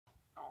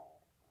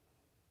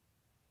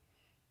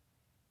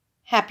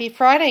Happy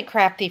Friday,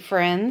 crafty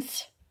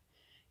friends.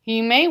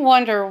 You may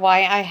wonder why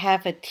I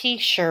have a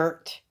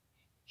t-shirt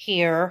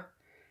here,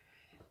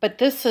 but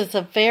this is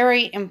a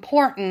very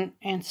important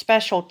and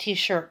special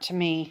t-shirt to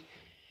me.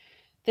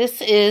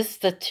 This is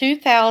the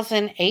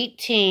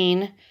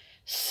 2018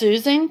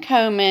 Susan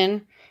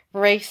Komen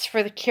Race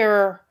for the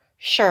Cure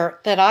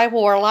shirt that I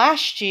wore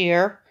last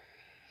year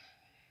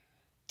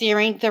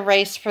during the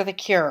Race for the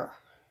Cure.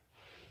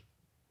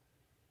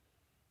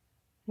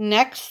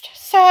 Next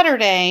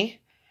Saturday,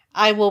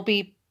 I will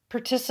be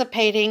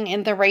participating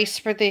in the Race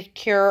for the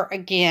Cure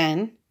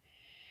again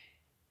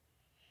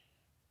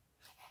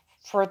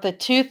for the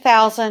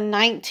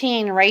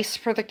 2019 Race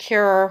for the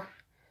Cure,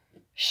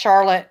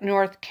 Charlotte,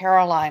 North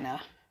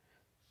Carolina.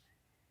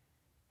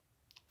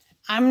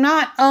 I'm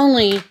not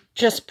only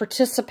just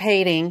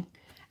participating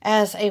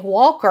as a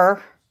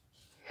walker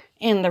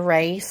in the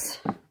race,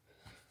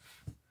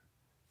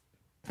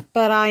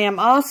 but I am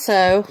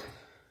also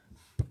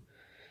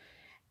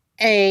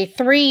a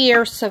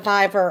 3-year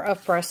survivor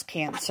of breast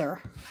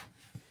cancer.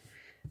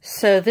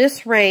 So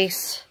this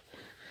race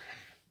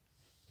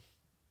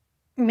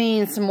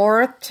means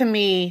more to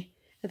me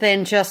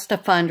than just a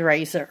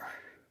fundraiser.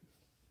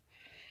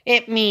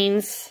 It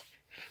means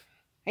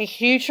a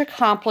huge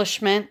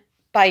accomplishment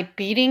by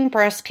beating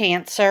breast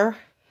cancer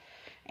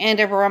and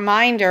a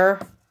reminder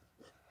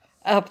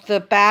of the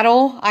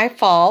battle I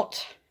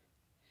fought,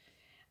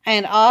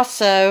 and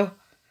also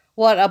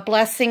what a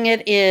blessing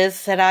it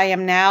is that I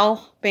am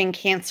now being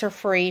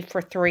cancer-free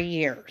for 3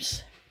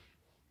 years.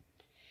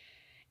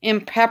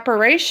 In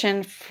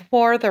preparation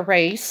for the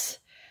race,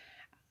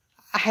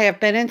 I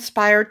have been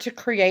inspired to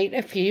create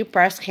a few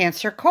breast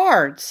cancer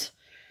cards.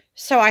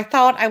 So I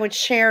thought I would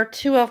share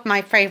 2 of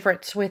my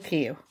favorites with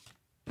you.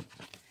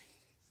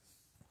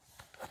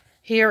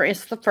 Here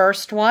is the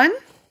first one.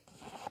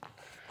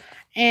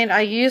 And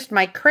I used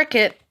my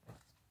Cricut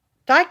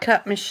die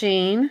cut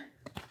machine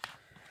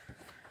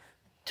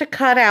to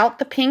cut out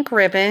the pink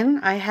ribbon.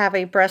 I have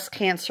a breast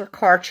cancer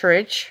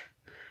cartridge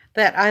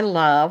that I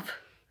love.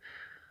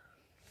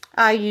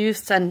 I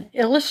used an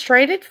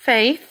Illustrated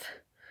Faith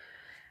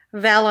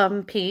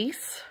vellum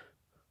piece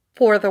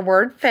for the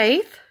word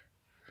faith,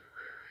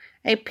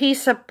 a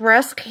piece of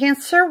breast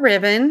cancer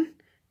ribbon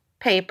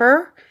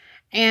paper,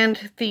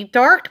 and the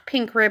dark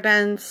pink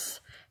ribbons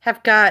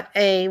have got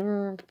a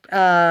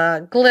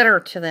glitter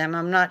to them.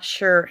 I'm not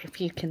sure if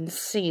you can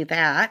see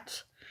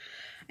that.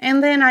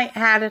 And then I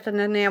added an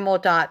enamel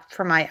dot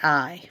for my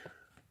eye.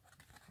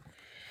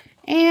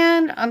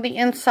 And on the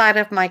inside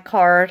of my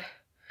card,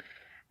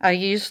 I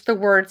used the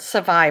word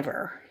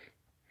survivor.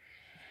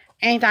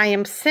 And I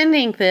am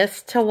sending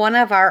this to one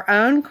of our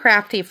own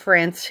crafty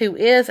friends who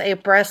is a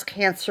breast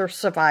cancer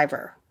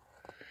survivor.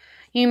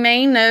 You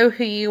may know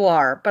who you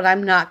are, but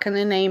I'm not going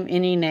to name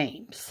any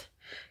names.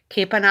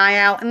 Keep an eye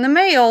out in the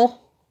mail.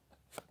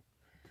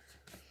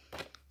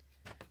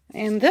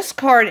 And this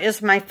card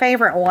is my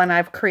favorite one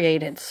I've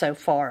created so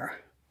far.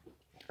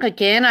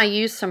 Again, I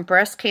used some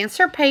breast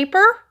cancer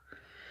paper,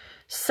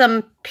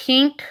 some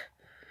pink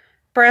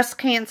breast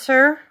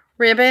cancer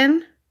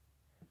ribbon,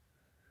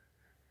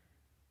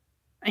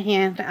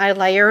 and I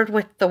layered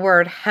with the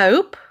word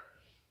hope.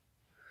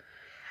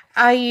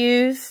 I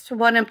used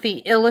one of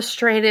the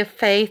Illustrated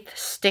Faith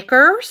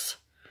stickers.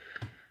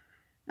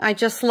 I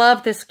just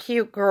love this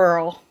cute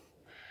girl.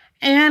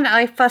 And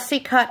I fussy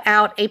cut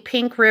out a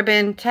pink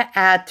ribbon to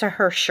add to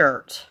her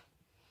shirt.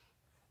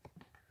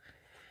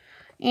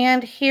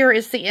 And here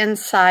is the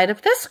inside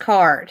of this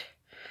card.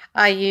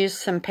 I used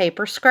some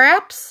paper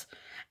scraps,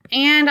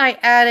 and I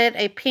added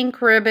a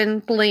pink ribbon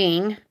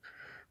bling,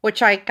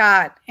 which I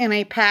got in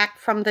a pack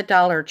from the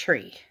Dollar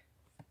Tree.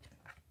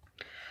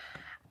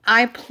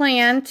 I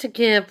plan to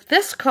give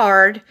this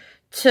card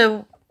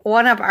to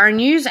one of our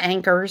news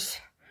anchors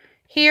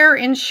here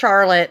in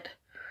Charlotte,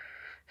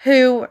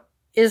 who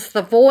is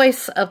the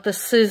voice of the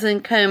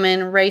Susan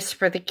Komen Race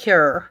for the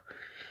Cure.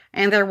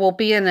 And there will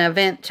be an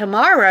event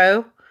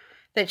tomorrow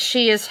that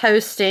she is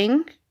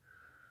hosting,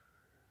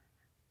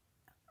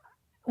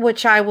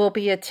 which I will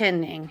be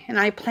attending. And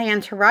I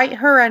plan to write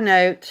her a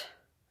note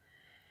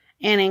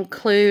and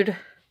include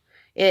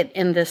it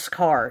in this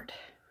card.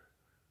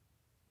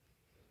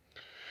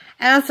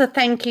 As a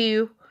thank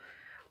you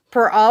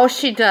for all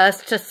she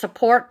does to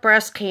support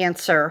breast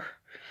cancer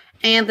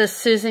and the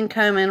Susan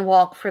Komen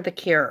Walk for the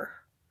Cure.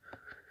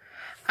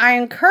 I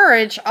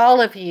encourage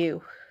all of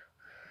you,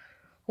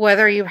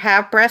 whether you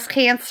have breast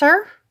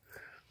cancer,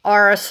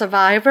 are a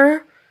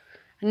survivor,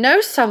 know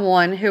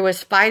someone who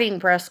is fighting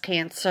breast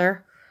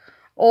cancer,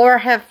 or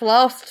have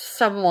lost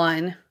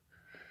someone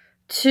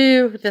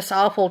to this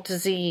awful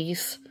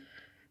disease,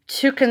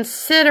 to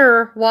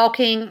consider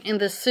walking in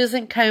the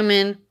Susan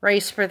Komen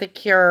Race for the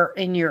Cure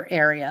in your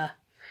area.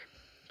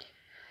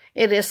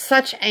 It is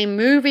such a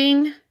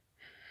moving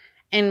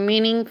and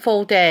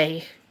meaningful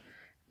day,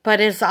 but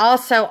it's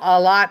also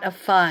a lot of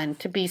fun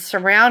to be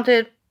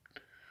surrounded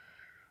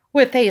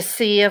with a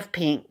sea of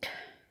pink.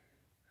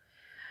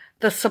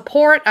 The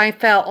support I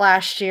felt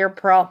last year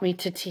brought me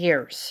to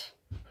tears.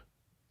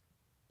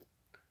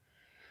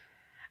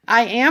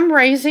 I am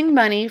raising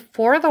money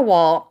for the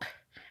walk,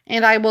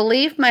 and I will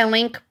leave my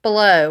link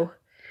below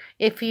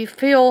if you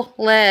feel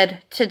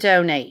led to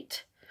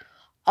donate.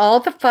 All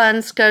the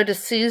funds go to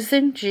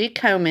Susan G.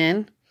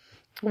 Komen,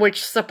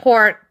 which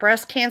support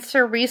breast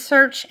cancer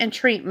research and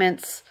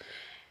treatments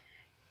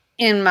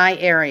in my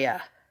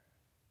area.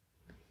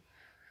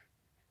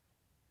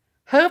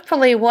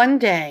 Hopefully one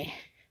day,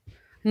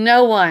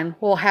 no one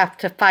will have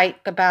to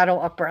fight the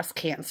battle of breast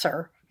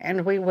cancer,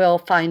 and we will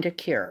find a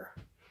cure.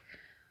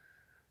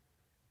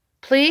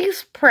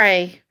 Please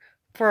pray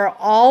for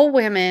all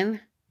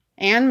women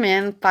and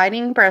men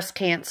fighting breast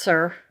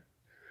cancer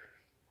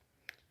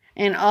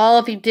in all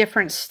of the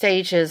different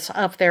stages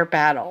of their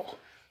battle.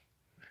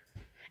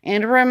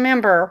 And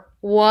remember,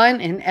 1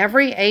 in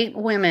every 8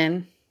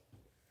 women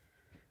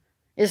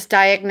is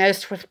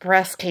diagnosed with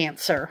breast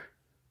cancer.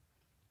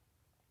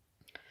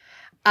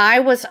 I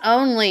was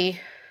only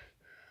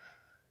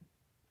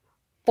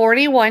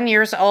 41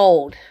 years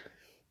old.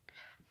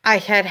 I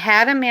had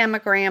had a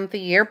mammogram the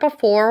year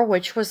before,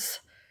 which was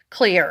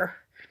clear.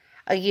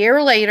 A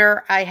year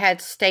later, I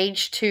had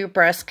stage 2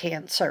 breast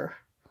cancer.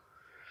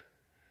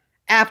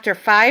 After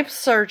 5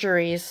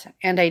 surgeries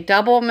and a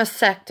double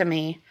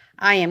mastectomy,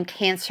 I am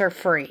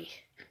cancer-free.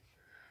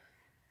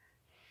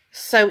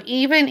 So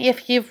even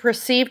if you've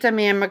received a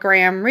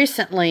mammogram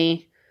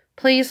recently,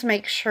 please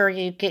make sure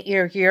you get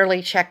your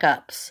yearly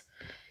checkups,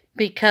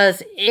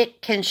 because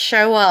it can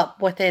show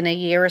up within a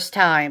year's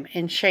time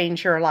and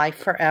change your life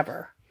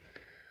forever.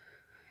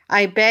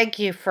 I beg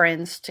you,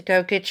 friends, to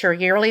go get your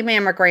yearly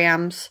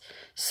mammograms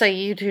so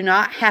you do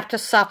not have to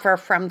suffer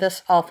from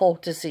this awful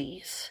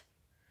disease.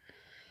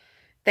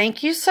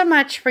 Thank you so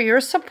much for your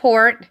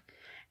support,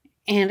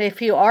 and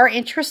if you are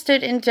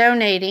interested in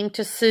donating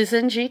to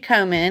Susan G.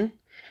 Komen,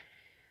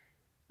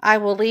 I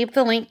will leave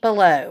the link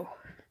below,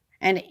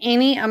 and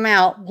any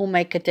amount will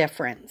make a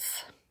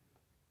difference.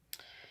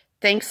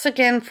 Thanks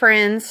again,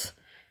 friends,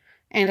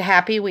 and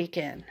happy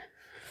weekend.